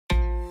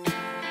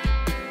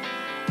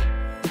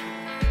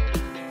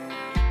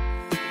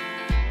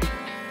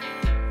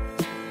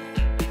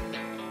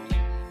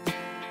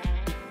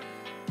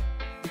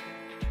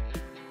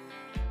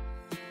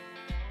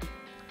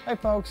Hi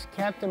folks,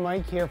 Captain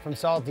Mike here from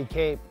Salty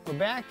Cape. We're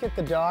back at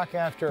the dock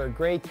after a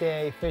great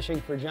day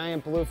fishing for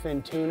giant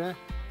bluefin tuna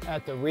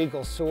at the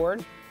Regal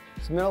Sword.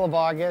 It's the middle of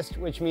August,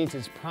 which means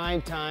it's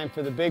prime time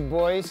for the big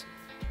boys,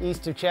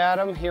 East of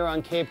Chatham, here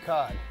on Cape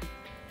Cod.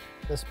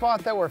 The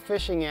spot that we're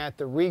fishing at,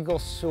 the Regal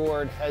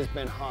Sword, has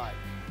been hot,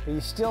 but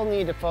you still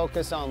need to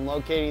focus on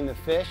locating the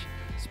fish,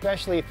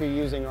 especially if you're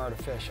using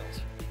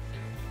artificials.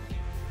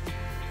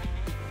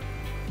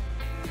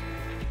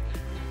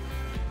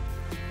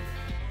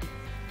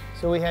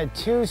 So we had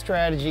two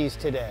strategies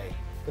today.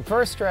 The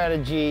first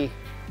strategy,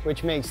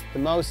 which makes the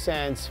most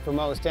sense for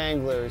most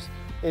anglers,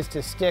 is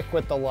to stick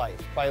with the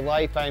life. By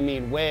life, I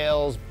mean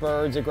whales,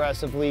 birds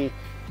aggressively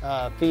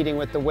feeding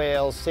with the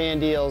whales,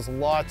 sand eels,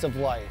 lots of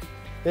life.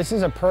 This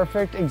is a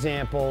perfect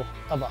example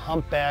of a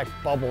humpback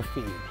bubble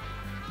feed.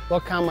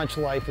 Look how much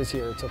life is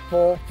here. It's a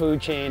full food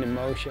chain in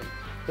motion.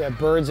 You have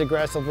birds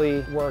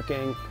aggressively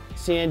working,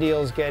 sand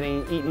eels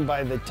getting eaten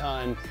by the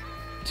ton,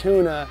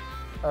 tuna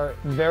are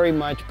very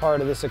much part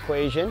of this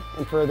equation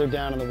and further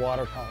down in the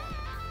water column.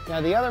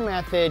 Now the other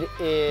method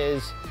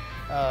is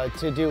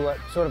to do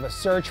sort of a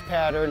search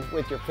pattern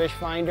with your fish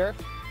finder.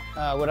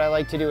 What I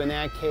like to do in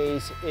that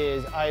case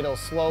is idle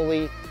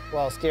slowly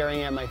while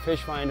staring at my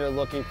fish finder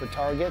looking for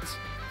targets.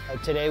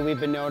 Today we've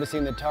been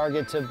noticing the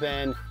targets have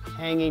been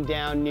hanging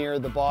down near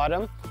the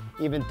bottom,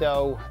 even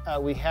though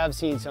we have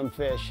seen some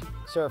fish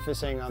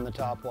surfacing on the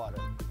top water.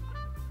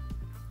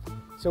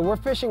 So we're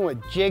fishing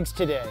with jigs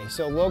today,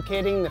 so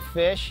locating the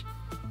fish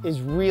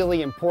is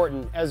really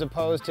important as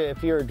opposed to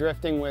if you're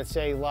drifting with,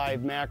 say,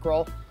 live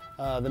mackerel.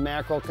 The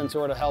mackerel can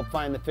sort of help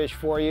find the fish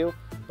for you,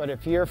 but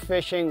if you're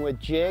fishing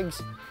with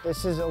jigs,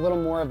 this is a little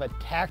more of a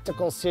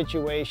tactical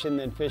situation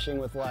than fishing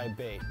with live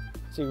bait.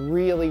 So you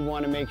really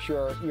want to make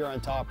sure you're on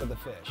top of the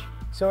fish.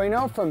 So I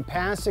know from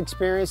past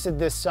experiences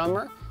this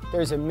summer,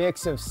 there's a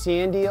mix of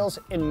sand eels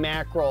and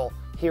mackerel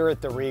here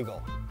at the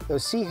Regal.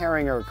 Those sea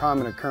herring are a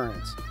common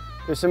occurrence.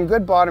 There's some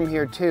good bottom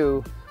here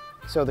too,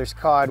 so there's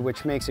cod,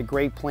 which makes a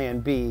great plan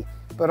B,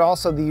 but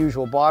also the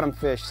usual bottom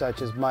fish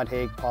such as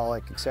mudhake,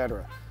 pollock,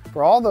 etc.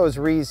 For all those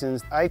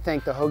reasons, I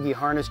think the Hogy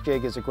Harness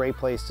Jig is a great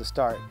place to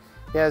start.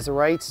 It has the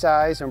right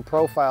size and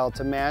profile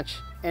to match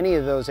any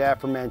of those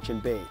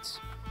aforementioned baits.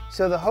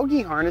 So the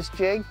Hogy Harness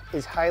Jig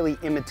is highly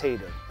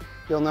imitative.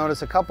 You'll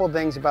notice a couple of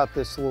things about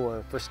this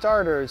lure. For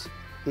starters,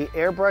 the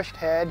airbrushed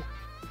head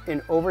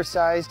and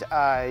oversized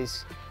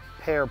eyes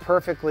pair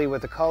perfectly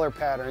with the color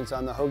patterns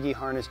on the Hogy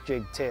Harness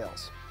Jig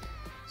tails.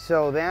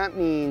 So that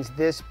means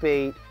this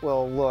bait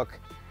will look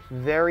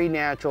very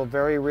natural,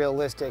 very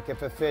realistic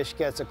if a fish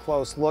gets a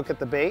close look at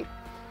the bait.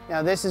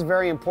 Now this is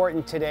very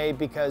important today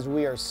because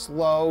we are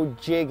slow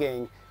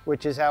jigging,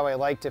 which is how I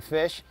like to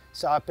fish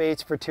soft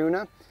baits for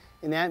tuna.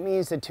 And that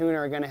means the tuna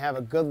are going to have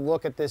a good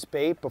look at this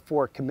bait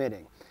before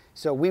committing.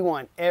 So we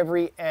want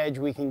every edge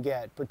we can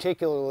get,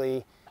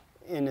 particularly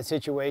in a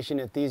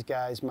situation if these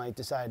guys might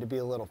decide to be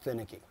a little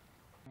finicky.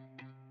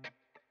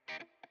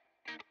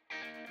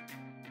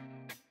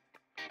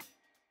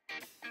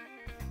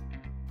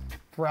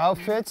 For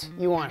outfits,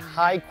 you want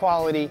high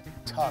quality,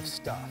 tough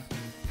stuff.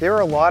 There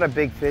are a lot of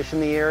big fish in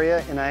the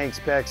area and I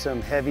expect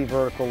some heavy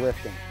vertical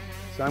lifting.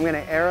 So I'm going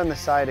to err on the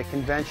side of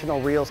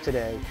conventional reels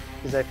today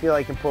because I feel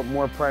I can put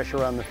more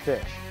pressure on the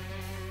fish.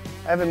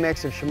 I have a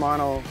mix of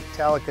Shimano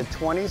Talica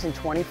 20s and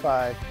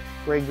 25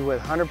 rigged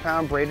with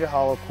 100-pound braided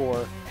hollow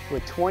core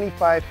with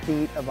 25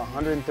 feet of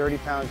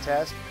 130-pound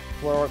test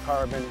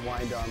fluorocarbon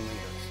wind-on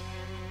leaders.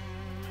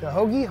 The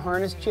Hogy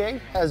Harness Jig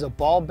has a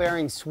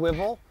ball-bearing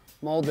swivel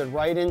molded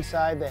right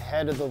inside the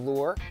head of the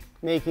lure,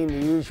 making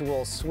the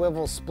usual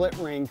swivel split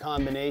ring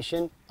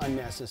combination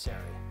unnecessary.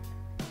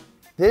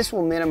 This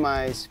will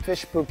minimize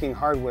fish spooking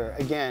hardware,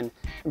 again,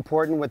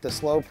 important with the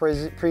slow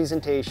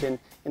presentation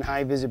and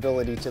high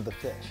visibility to the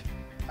fish.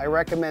 I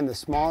recommend the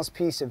smallest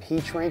piece of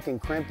heat shrink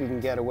and crimp you can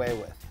get away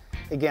with.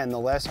 Again, the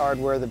less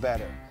hardware, the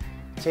better.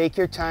 Take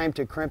your time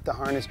to crimp the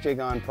harness jig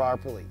on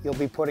properly. You'll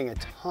be putting a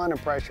ton of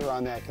pressure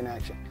on that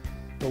connection.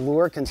 The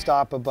lure can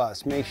stop a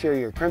bust. Make sure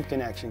your crimp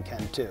connection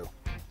can too.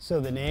 So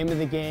the name of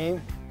the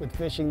game with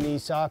fishing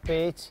these soft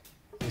baits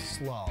is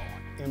slow.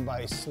 And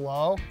by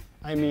slow,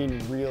 I mean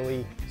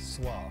really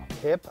slow.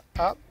 Hip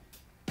up,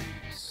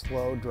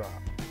 slow drop.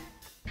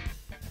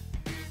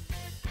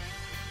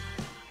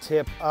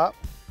 Tip up,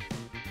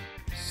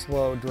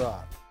 slow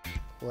drop.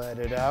 Let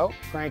it out,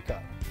 crank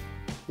up.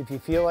 If you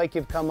feel like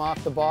you've come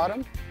off the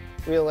bottom,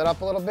 reel it up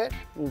a little bit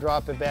and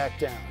drop it back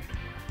down.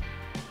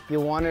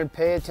 You'll want to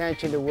pay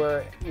attention to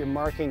where you're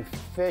marking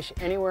fish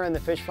anywhere in the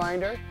fish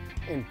finder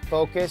and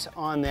focus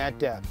on that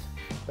depth.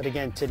 But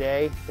again,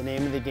 today, the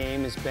name of the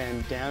game has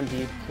been down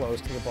deep, close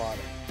to the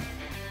bottom.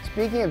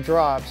 Speaking of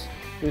drops,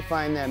 we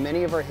find that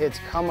many of our hits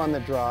come on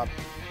the drop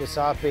with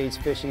soft baits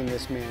fishing in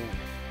this manner.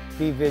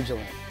 Be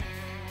vigilant.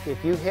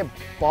 If you hit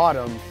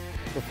bottom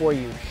before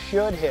you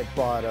should hit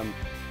bottom,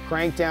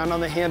 crank down on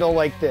the handle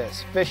like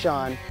this. Fish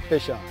on,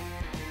 fish on.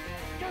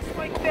 Just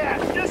like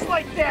that, just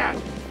like that.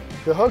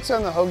 The hooks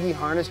on the Hogy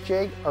Harness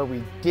Jig are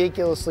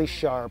ridiculously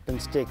sharp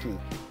and sticky,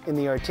 and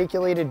the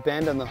articulated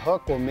bend on the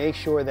hook will make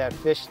sure that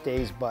fish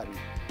stays buttoned.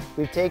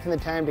 we've taken the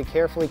time to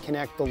carefully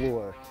connect the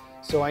lure,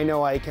 so I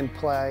know I can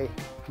apply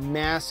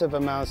massive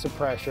amounts of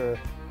pressure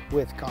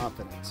with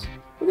confidence.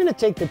 We're going to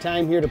take the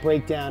time here to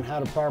break down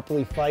how to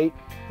properly fight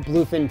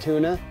bluefin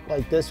tuna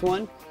like this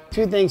one.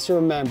 Two things to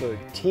remember: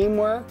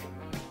 teamwork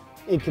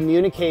and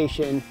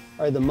communication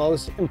are the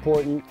most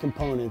important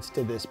components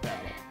to this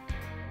battle.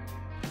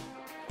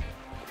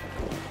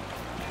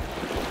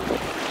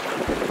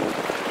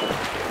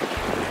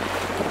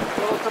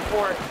 Little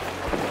support.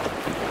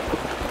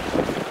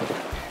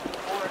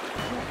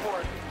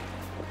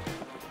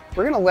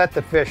 We're going to let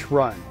the fish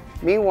run.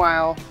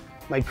 Meanwhile,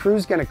 my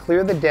crew's going to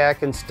clear the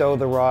deck and stow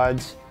the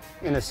rods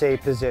in a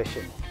safe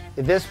position.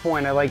 At this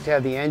point, I like to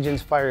have the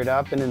engines fired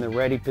up and in the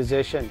ready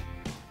position.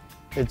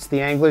 It's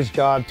the angler's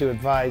job to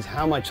advise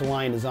how much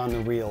line is on the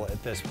reel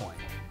at this point.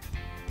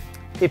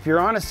 If you're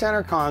on a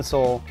center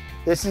console,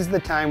 this is the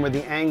time where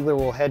the angler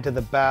will head to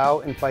the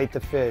bow and fight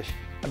the fish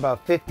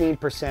about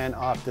 15%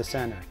 off the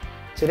center.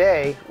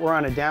 Today, we're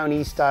on a down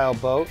east style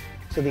boat,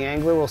 so the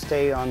angler will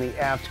stay on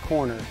the aft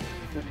corner,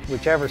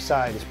 whichever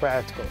side is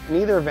practical. In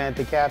either event,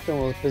 the captain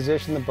will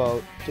position the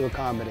boat to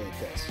accommodate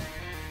this.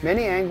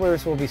 Many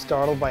anglers will be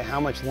startled by how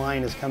much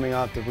line is coming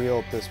off the reel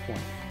at this point.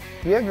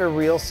 If you have your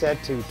reel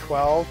set to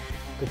 12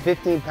 to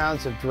 15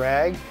 pounds of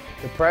drag,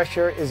 the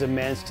pressure is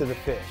immense to the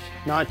fish,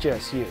 not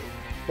just you.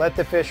 Let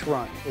the fish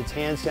run. It's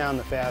hands down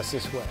the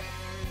fastest way.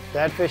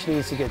 That fish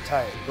needs to get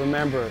tired.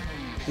 Remember,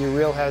 your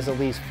reel has at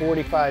least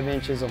 45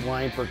 inches of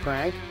line per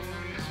crank,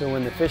 so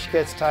when the fish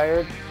gets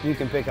tired, you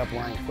can pick up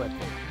line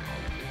quickly.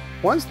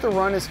 Once the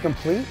run is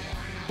complete,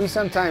 we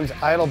sometimes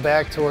idle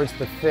back towards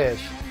the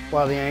fish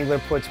while the angler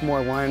puts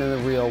more line in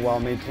the reel while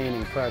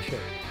maintaining pressure.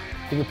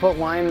 If you put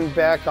line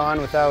back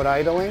on without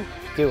idling,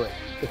 do it.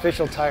 The fish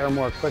will tire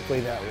more quickly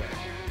that way.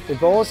 The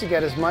goal is to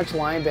get as much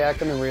line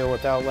back in the reel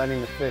without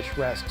letting the fish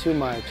rest too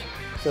much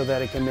so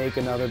that it can make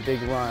another big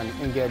run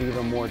and get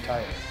even more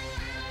tired.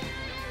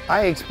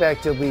 I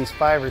expect at least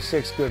 5 or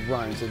 6 good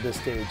runs at this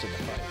stage of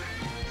the fight.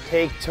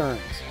 Take turns.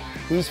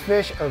 These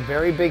fish are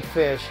very big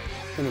fish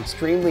and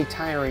extremely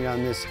tiring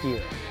on this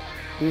gear.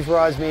 These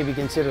rods may be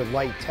considered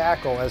light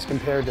tackle as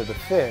compared to the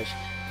fish,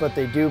 but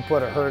they do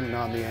put a hurting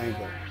on the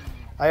angler.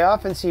 I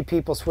often see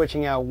people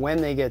switching out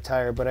when they get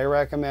tired, but I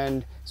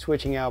recommend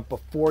switching out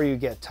before you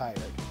get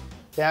tired.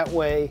 That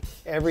way,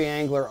 every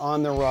angler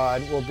on the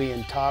rod will be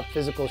in top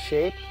physical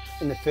shape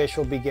and the fish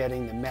will be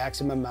getting the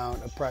maximum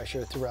amount of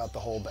pressure throughout the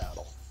whole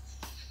battle.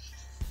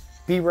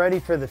 Be ready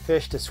for the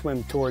fish to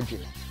swim towards you.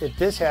 If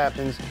this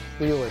happens,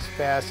 reel as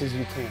fast as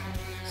you can.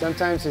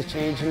 Sometimes this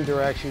change in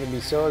direction can be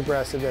so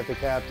aggressive that the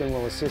captain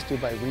will assist you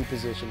by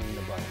repositioning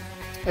the boat.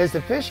 As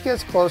the fish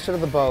gets closer to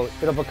the boat,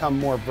 it'll become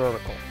more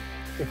vertical.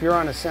 If you're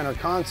on a center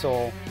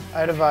console,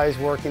 I'd advise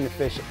working the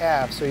fish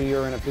aft so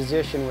you're in a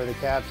position where the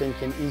captain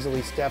can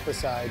easily step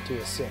aside to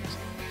assist.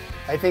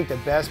 I think the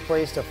best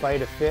place to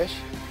fight a fish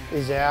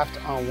is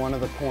aft on one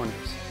of the corners.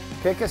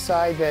 Pick a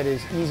side that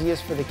is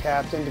easiest for the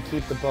captain to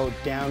keep the boat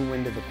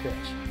downwind of the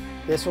fish.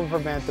 This will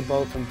prevent the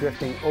boat from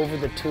drifting over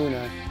the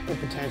tuna and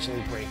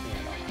potentially breaking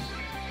it off.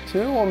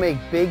 Tuna will make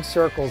big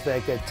circles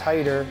that get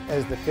tighter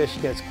as the fish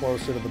gets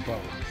closer to the boat.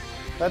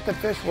 Let the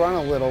fish run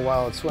a little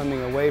while it's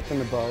swimming away from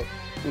the boat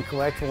and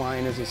collect the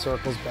line as it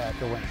circles back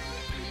around.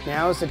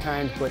 Now is the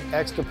time to put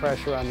extra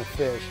pressure on the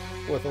fish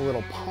with a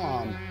little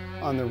palm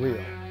on the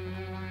reel.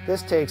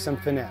 This takes some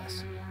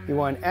finesse. You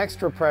want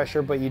extra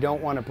pressure, but you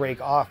don't want to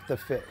break off the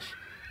fish.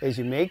 As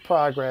you make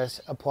progress,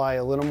 apply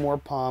a little more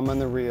palm on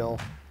the reel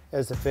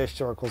as the fish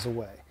circles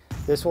away.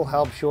 This will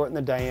help shorten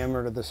the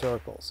diameter of the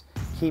circles.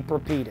 Keep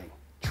repeating.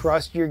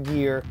 Trust your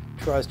gear,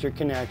 trust your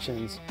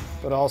connections,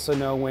 but also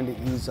know when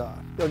to ease off.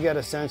 You'll get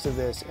a sense of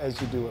this as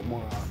you do it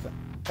more often.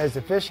 As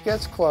the fish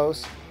gets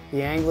close,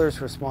 the angler is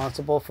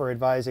responsible for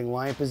advising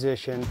line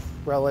position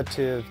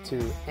relative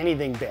to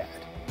anything bad,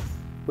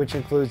 which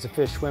includes the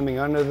fish swimming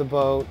under the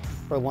boat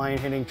or line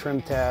hitting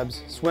trim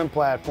tabs, swim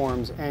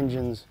platforms,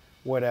 engines,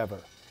 whatever.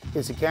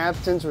 It's the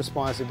captain's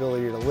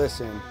responsibility to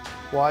listen,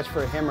 watch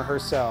for him or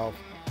herself,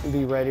 and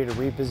be ready to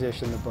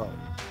reposition the boat.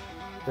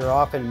 There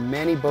are often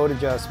many boat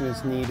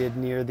adjustments needed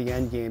near the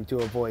end game to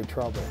avoid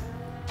trouble.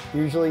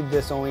 Usually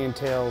this only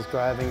entails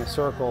driving a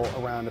circle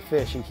around a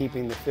fish and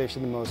keeping the fish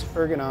in the most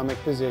ergonomic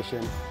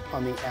position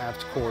on the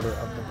aft quarter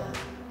of the boat.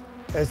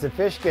 As the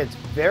fish gets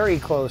very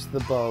close to the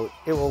boat,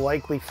 it will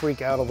likely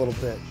freak out a little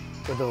bit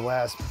with the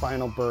last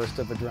final burst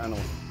of adrenaline.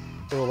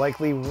 It will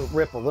likely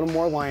rip a little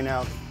more line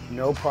out,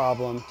 no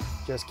problem,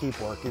 just keep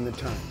working the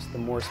turns. The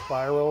more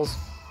spirals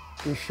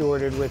you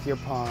shorted with your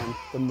palm,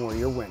 the more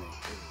you're winning.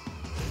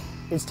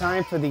 It's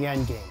time for the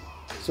end game.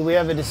 So we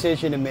have a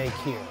decision to make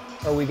here.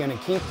 Are we going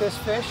to keep this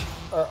fish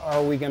or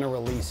are we going to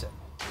release it?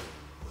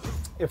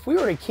 If we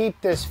were to keep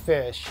this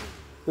fish,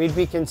 we'd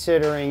be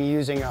considering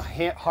using a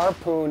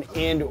harpoon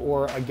and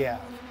or a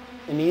gaff.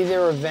 In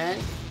either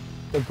event,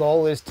 the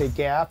goal is to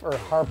gaff or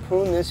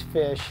harpoon this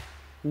fish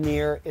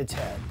near its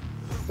head.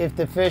 If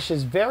the fish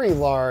is very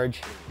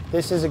large,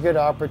 this is a good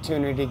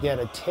opportunity to get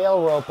a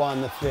tail rope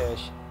on the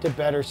fish to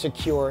better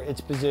secure its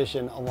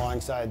position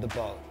alongside the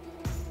boat.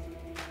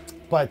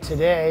 But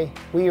today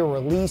we are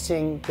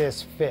releasing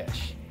this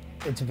fish.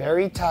 It's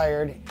very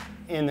tired,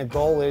 and the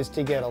goal is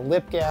to get a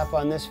lip gap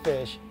on this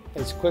fish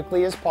as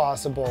quickly as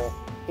possible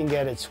and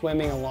get it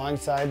swimming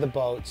alongside the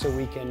boat so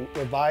we can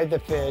revive the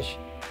fish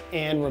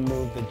and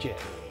remove the jig.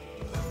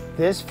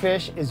 This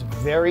fish is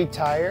very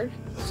tired,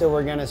 so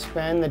we're going to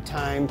spend the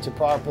time to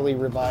properly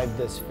revive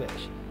this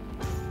fish.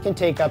 It can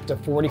take up to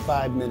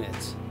 45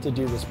 minutes to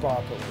do this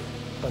properly,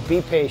 but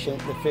be patient,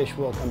 the fish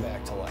will come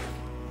back to life.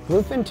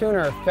 Bluefin tuna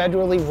are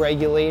federally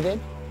regulated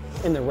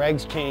and the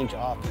regs change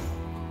often,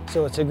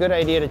 so it's a good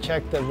idea to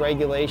check the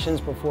regulations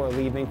before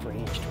leaving for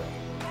each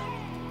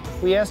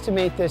trip. We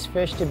estimate this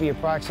fish to be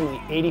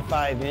approximately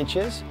 85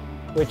 inches,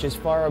 which is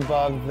far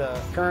above the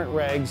current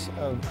regs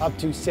of up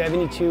to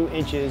 72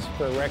 inches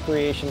for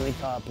recreationally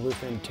caught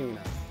bluefin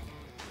tuna.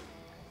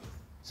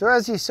 So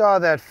as you saw,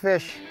 that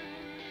fish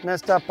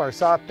messed up our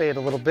soft bait a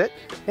little bit.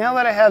 Now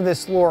that I have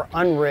this lure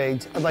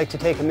unrigged, I'd like to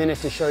take a minute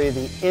to show you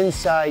the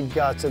inside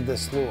guts of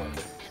this lure.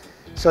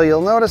 So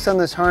you'll notice on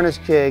this harness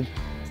jig,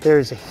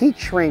 there's a heat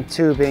shrink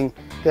tubing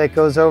that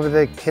goes over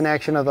the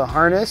connection of the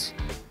harness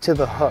to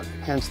the hook,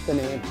 hence the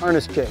name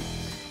harness jig.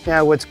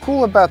 Now what's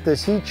cool about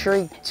this heat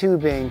shrink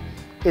tubing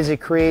is it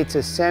creates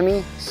a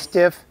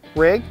semi-stiff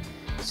rig.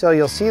 So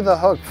you'll see the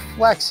hook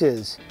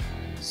flexes,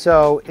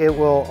 so it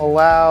will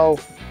allow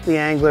the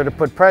angler to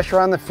put pressure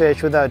on the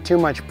fish without too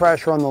much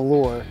pressure on the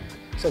lure.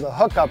 So the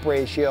hookup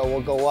ratio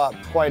will go up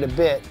quite a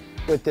bit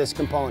with this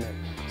component.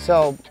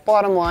 So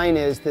bottom line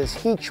is this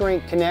heat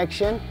shrink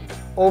connection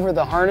over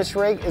the harness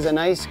rig is a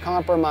nice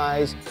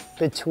compromise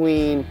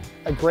between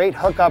a great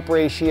hookup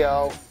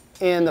ratio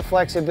and the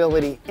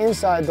flexibility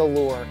inside the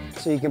lure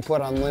so you can put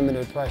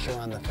unlimited pressure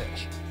on the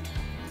fish.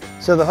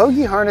 So the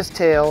Hogy harness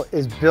tail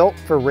is built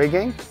for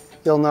rigging.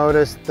 You'll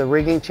notice the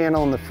rigging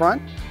channel in the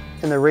front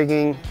and the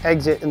rigging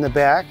exit in the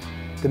back.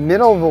 The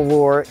middle of the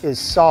lure is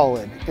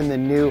solid in the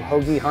new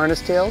Hogy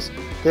harness tails.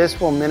 This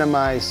will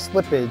minimize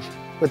slippage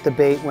with the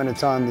bait when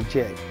it's on the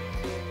jig.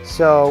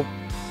 So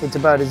it's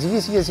about as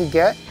easy as you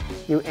get.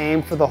 You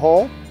aim for the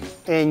hole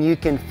and you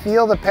can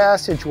feel the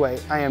passageway.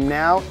 I am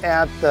now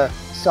at the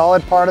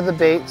solid part of the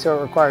bait, so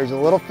it requires a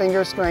little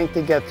finger strength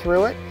to get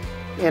through it.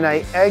 And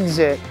I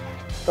exit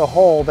the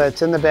hole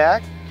that's in the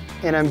back,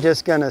 and I'm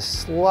just gonna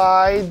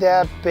slide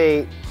that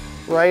bait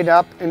right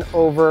up and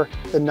over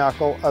the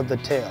knuckle of the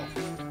tail.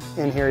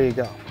 And here you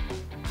go.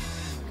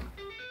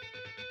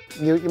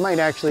 You might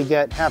actually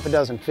get half a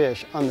dozen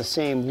fish on the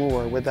same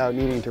lure without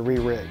needing to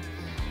re-rig.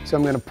 So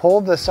I'm gonna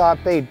pull the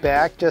soft bait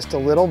back just a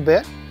little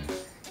bit,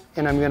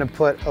 and I'm gonna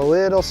put a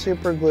little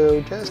super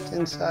glue just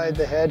inside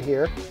the head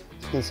here,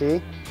 as you can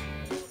see.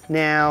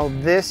 Now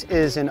this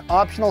is an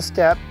optional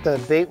step. The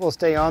bait will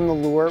stay on the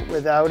lure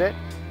without it.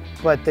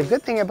 But the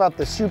good thing about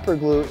the super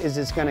glue is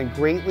it's going to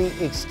greatly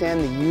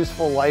extend the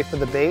useful life of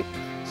the bait.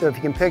 So if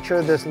you can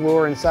picture this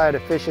lure inside a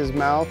fish's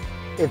mouth,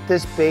 if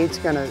this bait's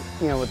going to,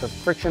 with the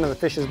friction of the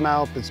fish's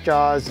mouth, its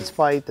jaws, its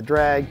fight, the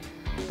drag,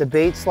 the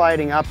bait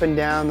sliding up and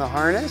down the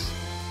harness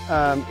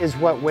is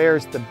what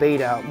wears the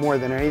bait out more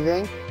than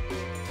anything.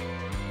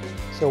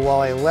 So while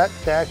I let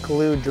that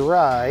glue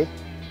dry,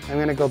 I'm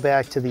going to go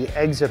back to the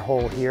exit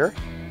hole here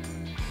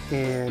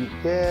and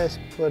just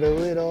put a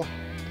little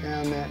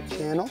down that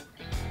channel.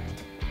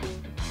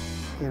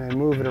 And I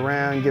move it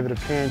around, give it a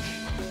pinch.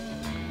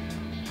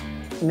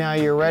 Now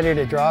you're ready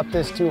to drop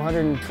this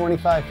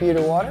 225 feet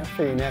of water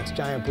for your next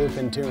giant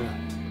bluefin tuna.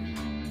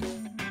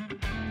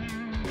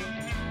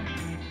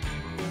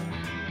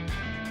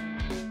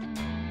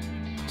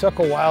 It took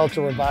a while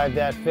to revive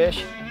that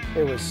fish.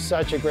 It was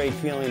such a great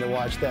feeling to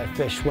watch that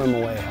fish swim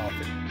away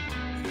healthy.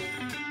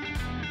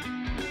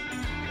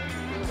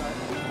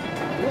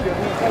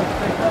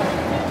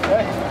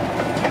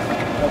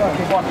 What are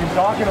you fucking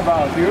talking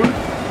about, dude?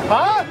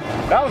 Huh?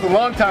 That was a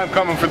long time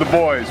coming for the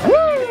boys.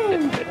 Woo!